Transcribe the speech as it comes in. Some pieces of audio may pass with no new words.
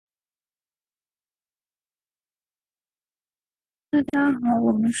大家好，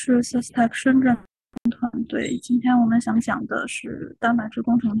我们是 SUSTech 深圳团队。今天我们想讲的是蛋白质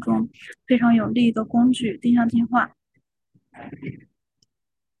工程中非常有力的工具——定向进化。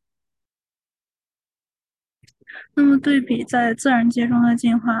那么对比在自然界中的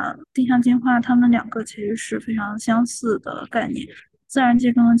进化，定向进化，它们两个其实是非常相似的概念。自然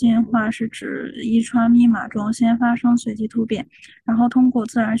界中的进化是指遗传密码中先发生随机突变，然后通过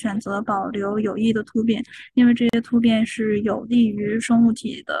自然选择保留有益的突变，因为这些突变是有利于生物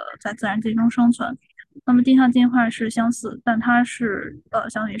体的在自然界中生存。那么定向进化是相似，但它是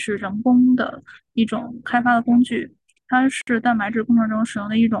相当于是人工的一种开发的工具，它是蛋白质工程中使用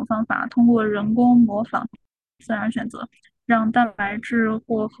的一种方法，通过人工模仿自然选择，让蛋白质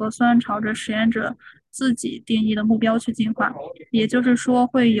或核酸朝着实验者自己定义的目标去进化。也就是说，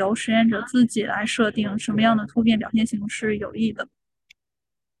会由实验者自己来设定什么样的突变表现形式有益的。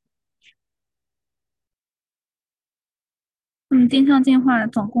定向进化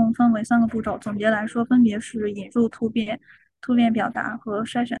总共分为3个步骤，总结来说，分别是引入突变、突变表达和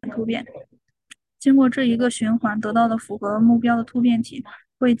筛选突变。经过这一个循环得到的符合目标的突变体，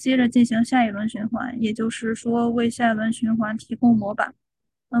会接着进行下一轮循环，也就是说为下一轮循环提供模板。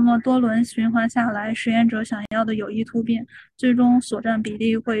那么多轮循环下来，实验者想要的有益突变，最终所占比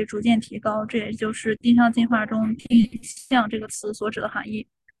例会逐渐提高，这也就是定向进化中“定向”这个词所指的含义。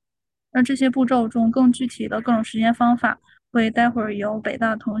那这些步骤中更具体的各种实验方法，会待会儿由北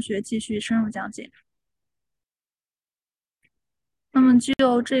大同学继续深入讲解。那么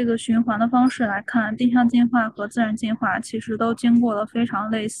就这个循环的方式来看，定向进化和自然进化其实都经过了非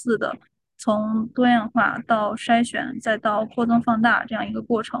常类似的从多样化到筛选再到扩增放大这样一个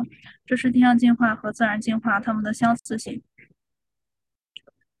过程，这是定向进化和自然进化它们的相似性。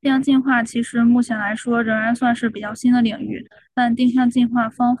定向进化其实目前来说仍然算是比较新的领域，但定向进化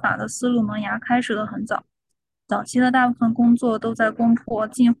方法的思路萌芽开始的很早。早期的大部分工作都在攻破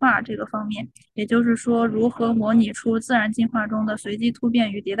进化这个方面，也就是说，如何模拟出自然进化中的随机突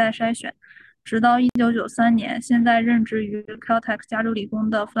变与迭代筛选。直到1993年，现在任职于 Caltech 加州理工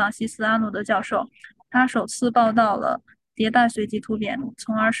的弗朗西斯·阿努德教授，他首次报道了迭代随机突变，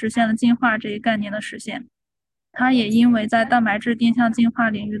从而实现了进化这一概念的实现。他也因为在蛋白质定向进化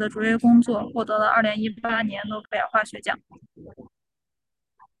领域的卓越工作，获得了2018年诺贝尔化学奖。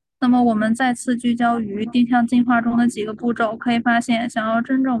那么我们再次聚焦于定向进化中的几个步骤，可以发现，想要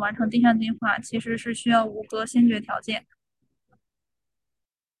真正完成定向进化，其实是需要5个先决条件。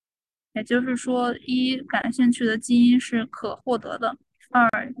也就是说，一，感兴趣的基因是可获得的；二，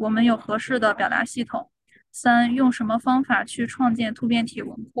我们有合适的表达系统；三，用什么方法去创建突变体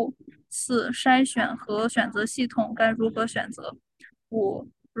文库；四，筛选和选择系统该如何选择；五，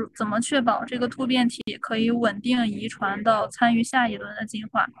怎么确保这个突变体可以稳定遗传到参与下一轮的进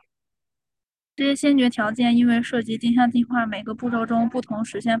化。这些先决条件因为涉及定向进化每个步骤中不同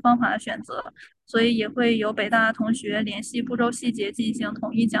实现方法的选择，所以也会由北大的同学联系步骤细节进行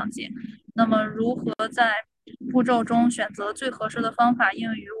统一讲解。那么，如何在步骤中选择最合适的方法应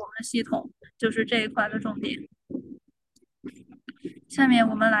用于我们的系统，就是这一块的重点。下面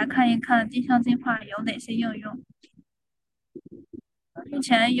我们来看一看定向进化有哪些应用。目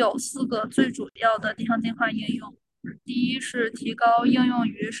前有4个最主要的定向进化应用。第一是提高应用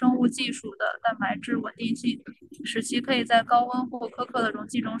于生物技术的蛋白质稳定性，使其可以在高温或苛刻的溶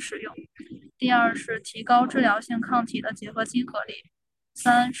剂中使用。第二是提高治疗性抗体的结合亲和力。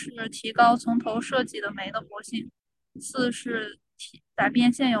三是提高从头设计的酶的活性。四是改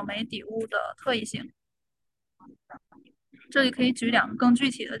变现有酶底物的特异性。这里可以举2个更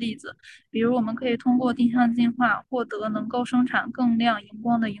具体的例子，比如我们可以通过定向进化获得能够生产更亮荧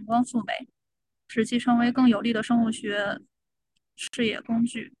光的荧光素酶，使其成为更有力的生物学视野工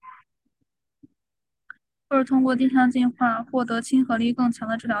具，或者通过定向进化获得亲和力更强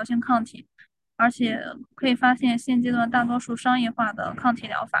的治疗性抗体。而且可以发现，现阶段大多数商业化的抗体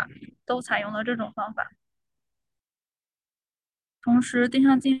疗法都采用了这种方法。同时，定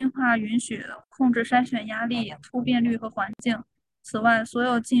向进化允许控制筛选压力、突变率和环境。此外，所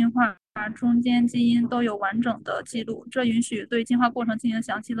有进化中间基因都有完整的记录，这允许对进化过程进行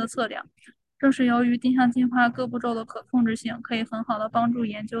详细的测量。正是由于定向进化各步骤的可控制性，可以很好的帮助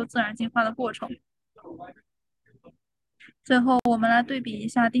研究自然进化的过程。最后，我们来对比一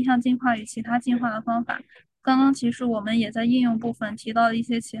下定向进化与其他进化的方法。刚刚其实我们也在应用部分提到了一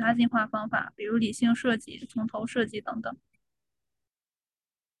些其他进化方法，比如理性设计、从头设计等等。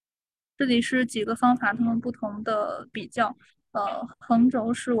这里是几个方法它们不同的比较。横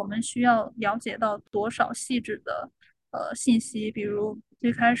轴是我们需要了解到多少细致的信息，比如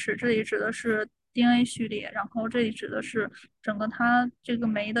最开始这里指的是 DNA 序列，然后这里指的是整个它这个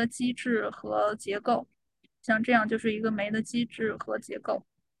酶的机制和结构。像这样就是一个酶的机制和结构。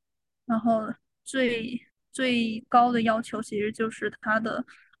然后最高的要求其实就是它的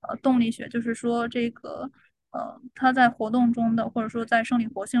动力学，就是说这个它在活动中的或者说在生理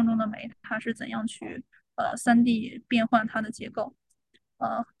活性中的酶，它是怎样去3D 变换它的结构。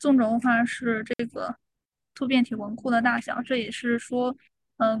纵轴化是这个突变体纹库的大小，这也是说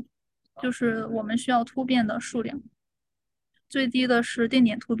呃就是我们需要突变的数量。最低的是定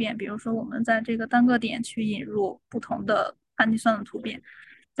点突变，比如说我们在这个单个点去引入不同的氨基酸的突变。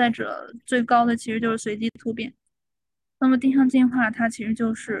再者，最高的其实就是随机突变。那么定向进化它其实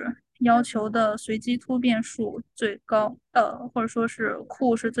就是要求的随机突变数最高，或者说是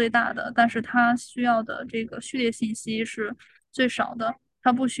库是最大的，但是它需要的这个序列信息是最少的，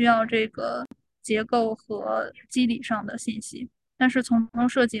它不需要这个结构和机理上的信息。但是从头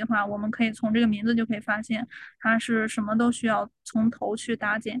设计的话，我们可以从这个名字就可以发现，它是什么都需要从头去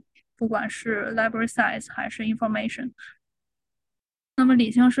搭建，不管是 library size 还是 information。那么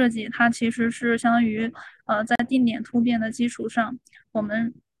理性设计它其实是相当于在定点突变的基础上，我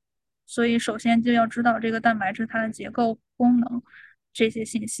们所以首先就要知道这个蛋白质它的结构、功能这些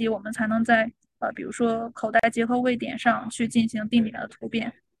信息，我们才能在比如说口袋结合位点上去进行定点的突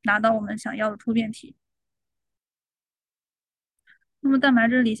变，拿到我们想要的突变体。那么蛋白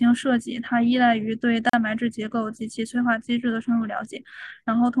质理性设计，它依赖于对蛋白质结构及其催化机制的深入了解，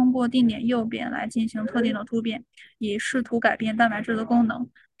然后通过定点诱变来进行特定的突变，以试图改变蛋白质的功能。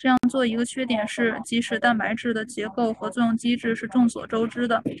这样做一个缺点是，即使蛋白质的结构和作用机制是众所周知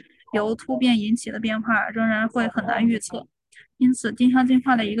的，由突变引起的变化仍然会很难预测。因此，定向进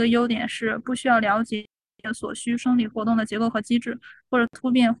化的一个优点是不需要了解所需生理活动的结构和机制，或者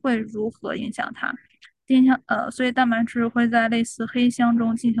突变会如何影响它。所以蛋白质会在类似黑箱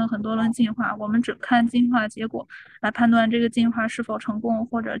中进行很多轮进化，我们只看进化结果来判断这个进化是否成功，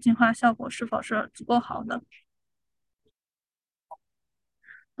或者进化效果是否是足够好的。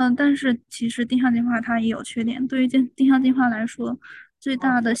但是其实定向进化它也有缺点。对于定向进化来说，最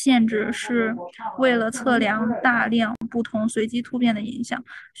大的限制是为了测量大量不同随机突变的影响，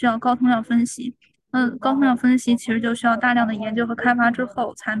需要高通量分析。高通量分析其实就需要大量的研究和开发之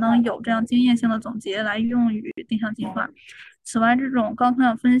后，才能有这样经验性的总结来用于定向进化。此外，这种高通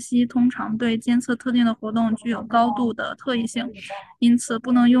量分析通常对监测特定的活动具有高度的特异性，因此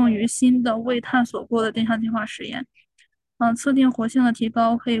不能用于新的未探索过的定向进化实验。测定活性的提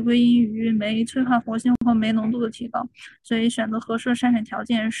高可以归因于酶催化活性或酶浓度的提高，所以选择合适的筛选条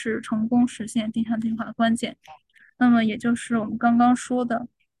件是成功实现定向进化的关键。那么也就是我们刚刚说的，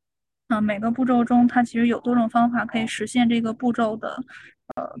每个步骤中它其实有多种方法可以实现这个步骤的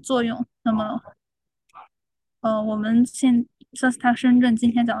作用。那么我们SUSTech深圳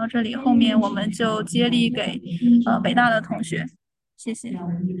今天讲到这里，后面我们就接力给北大的同学，谢谢。